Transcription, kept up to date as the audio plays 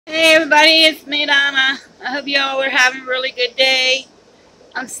Hey everybody, it's me Donna. I hope y'all are having a really good day.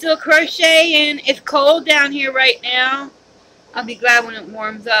 I'm still crocheting. It's cold down here right now. I'll be glad when it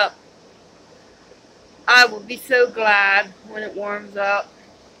warms up. I will be so glad when it warms up.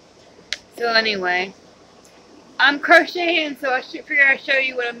 So anyway, I'm crocheting, so I should figure I'd show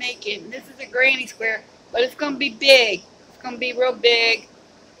you what I'm making. This is a granny square, but it's going to be big. It's going to be real big.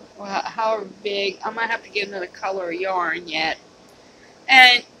 Well, however big. I might have to get another color of yarn yet.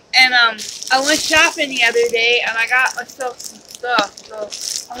 And I went shopping the other day and I got myself some stuff.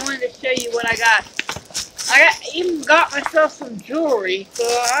 So I wanted to show you what I got. Even got myself some jewelry, so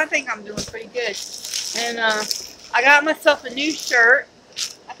I think I'm doing pretty good. And I got myself a new shirt.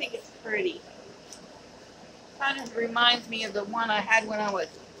 I think it's pretty. Kind of reminds me of the one I had when I was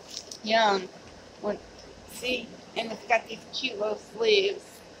young. See, and it's got these cute little sleeves.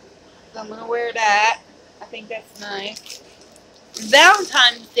 So I'm gonna wear that. I think that's nice.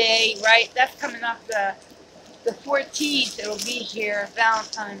 Valentine's Day, right? That's coming up the 14th. It'll be here,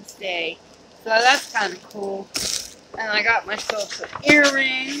 Valentine's Day. So that's kind of cool. And I got myself some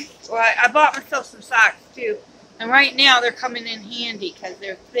earrings. Well, I bought myself some socks too. And right now they're coming in handy because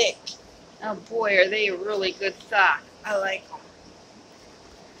they're thick. Oh boy, are they really good socks. I like them.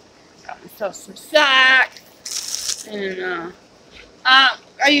 Got myself some socks. And I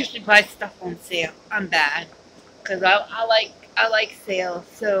usually buy stuff on sale. I'm bad. Because I like sales,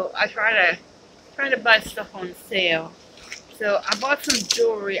 so I try to buy stuff on sale. So I bought some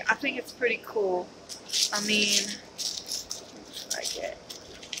jewelry. I think it's pretty cool. I mean, like it.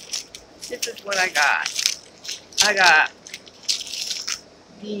 This is what I got. I got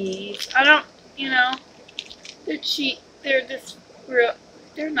these. I don't, they're cheap. They're just real.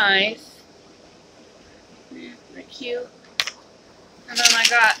 They're nice. Yeah, they're cute. And then I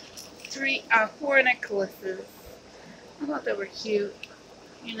got 4 necklaces. I thought they were cute,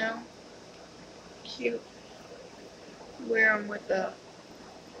 cute. Wear them with the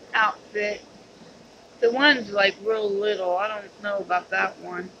outfit. The one's like real little. I don't know about that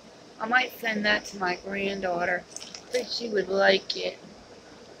one. I might send that to my granddaughter. I think she would like it.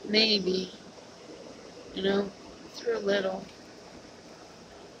 Maybe. It's real little.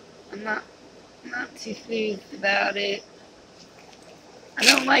 I'm not too pleased about it. I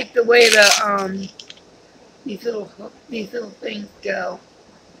don't like the way these little things go.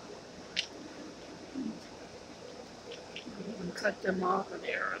 You can cut them off of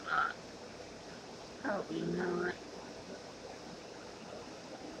there or not. Probably not.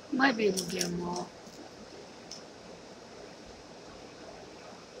 Might be able to get them off.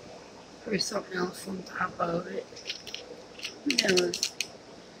 Or something else on top of it. Who knows?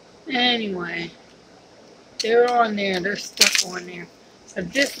 Anyway, they're on there. They're stuck on there.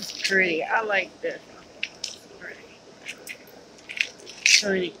 But this is pretty. I like this. So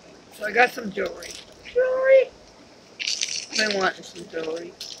I got some jewelry. I've been wanting some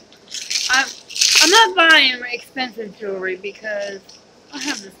jewelry. I'm not buying expensive jewelry because I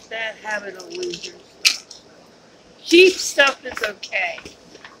have this bad habit of losing stuff. Cheap stuff is okay.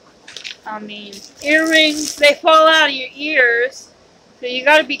 I mean, earrings, they fall out of your ears, so you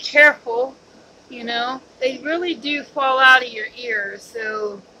got to be careful. They really do fall out of your ears,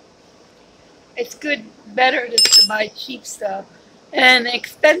 so it's better just to buy cheap stuff. And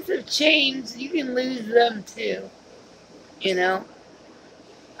expensive chains, you can lose them too. I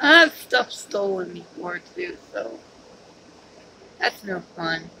have stuff stolen before too, so that's no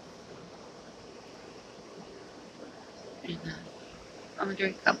fun. And, I'm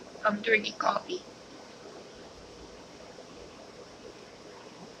drinking coffee.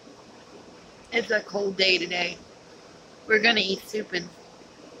 It's a cold day today. We're gonna eat soup and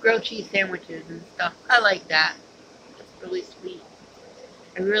grilled cheese sandwiches and stuff. I like that. It's really sweet.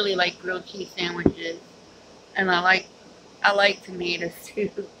 I really like grilled cheese sandwiches, and I like tomatoes too.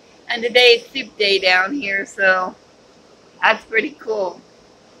 And today is soup day down here, so that's pretty cool.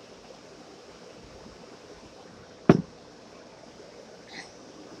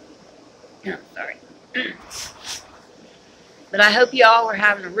 No, sorry. But I hope you all are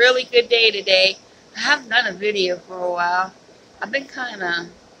having a really good day today. I haven't done a video for a while. I've been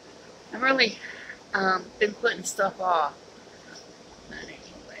I've really been putting stuff off. But anyway.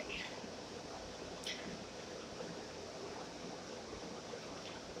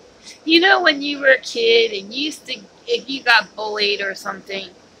 When you were a kid and if you got bullied or something,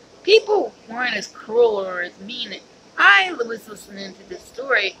 people weren't as cruel or as mean. I was listening to this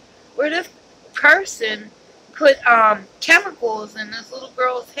story where this person put chemicals in this little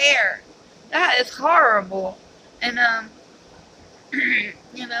girl's hair. That is horrible. And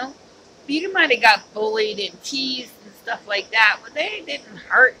You might have got bullied and teased and stuff like that, but they didn't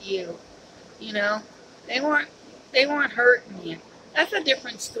hurt you. You know, they weren't they weren't hurting you. That's a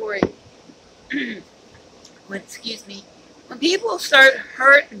different story. When, excuse me, when people start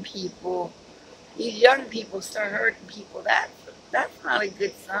hurting people, these young people start hurting people. That's not a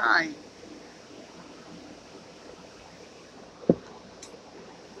good sign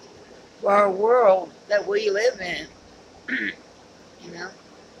for our world that we live in. You know.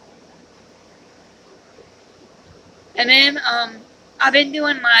 And then I've been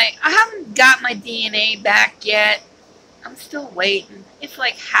doing I haven't got my DNA back yet. I'm still waiting. It's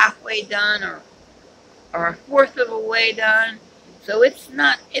like halfway done or a fourth of a way done. So it's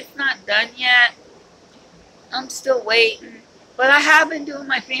not done yet. I'm still waiting. But I have been doing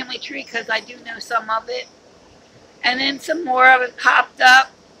my family tree because I do know some of it. And then some more of it popped up.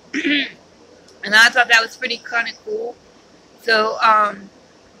 And I thought that was pretty kind of cool. So I'm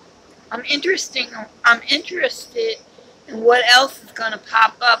interested in what else is going to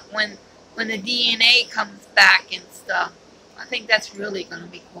pop up when the DNA comes back and stuff. I think that's really going to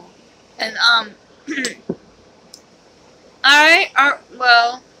be cool. And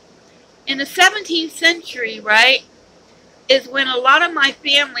well, in the 17th century, right, is when a lot of my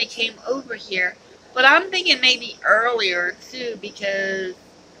family came over here. But I'm thinking maybe earlier too, because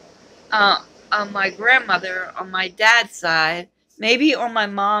on my grandmother, on my dad's side, maybe on my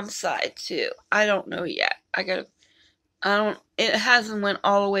mom's side too. I don't know yet. It hasn't went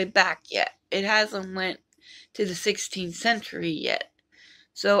all the way back yet. It hasn't went to the 16th century yet.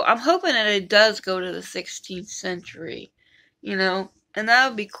 So I'm hoping that it does go to the 16th century, you know, and that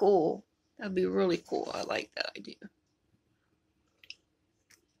would be cool. That would be really cool. I like that idea.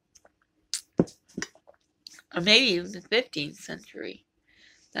 Or maybe even the 15th century.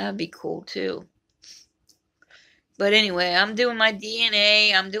 That would be cool too. But anyway, I'm doing my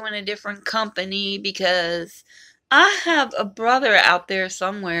DNA. I'm doing a different company because I have a brother out there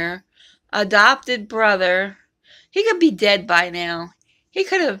somewhere. Adopted brother. He could be dead by now. He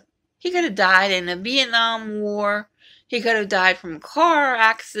could have died in the Vietnam War. He could have died from a car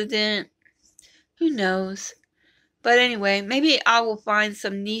accident. Who knows? But anyway, maybe I will find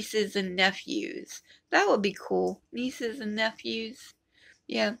some nieces and nephews. That would be cool. Nieces and nephews.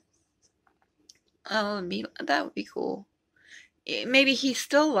 Yeah. That would be cool. Maybe he's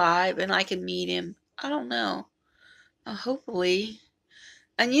still alive and I can meet him. I don't know. Hopefully.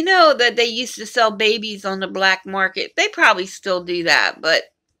 And you know that they used to sell babies on the black market. They probably still do that, but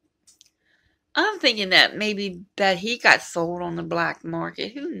I'm thinking that maybe that he got sold on the black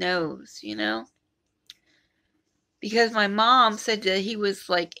market. Who knows, you know? Because my mom said that he was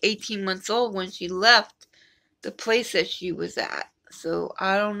like 18 months old when she left the place that she was at. So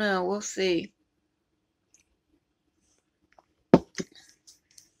I don't know. We'll see.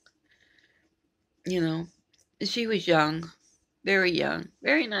 You know, she was young, very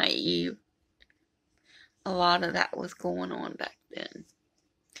naive. A lot of that was going on back then.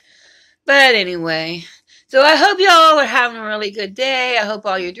 But anyway, so I hope y'all are having a really good day. I hope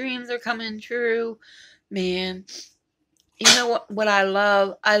all your dreams are coming true. Man, you know what I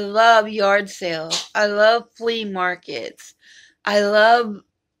love? I love yard sales. I love flea markets. I love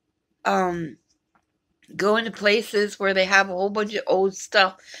going to places where they have a whole bunch of old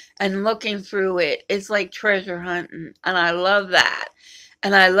stuff and looking through it. It's like treasure hunting, and I love that.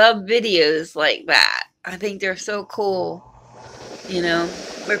 And I love videos like that. I think they're so cool, you know,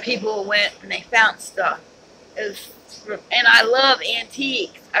 where people went and they found stuff. And I love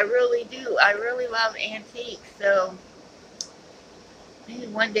antiques. I really do. I really love antiques. So maybe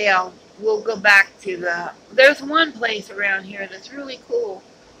one day we'll go back to there's one place around here that's really cool.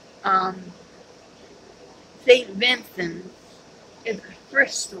 St. Vincent's is a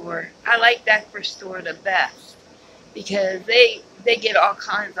thrift store. I like that thrift store the best because they get all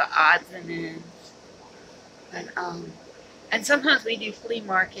kinds of odds and ends. And sometimes we do flea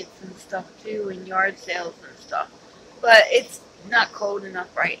markets and stuff too, and yard sales and stuff. But it's not cold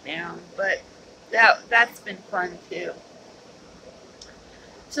enough right now. But that's been fun too.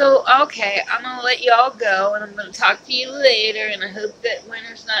 So, okay, I'm going to let y'all go, and I'm going to talk to you later, and I hope that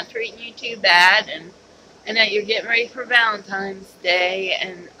winter's not treating you too bad, and that you're getting ready for Valentine's Day,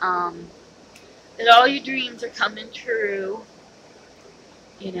 and that all your dreams are coming true,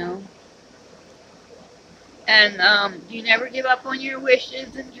 you know. And you never give up on your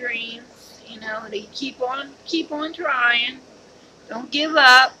wishes and dreams, you know. They keep on trying. Don't give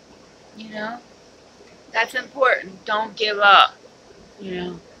up, you know. That's important. Don't give up. You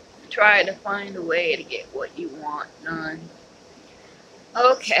know, try to find a way to get what you want done.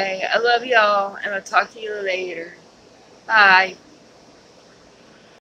 Okay, I love y'all, and I'll talk to you later. Bye.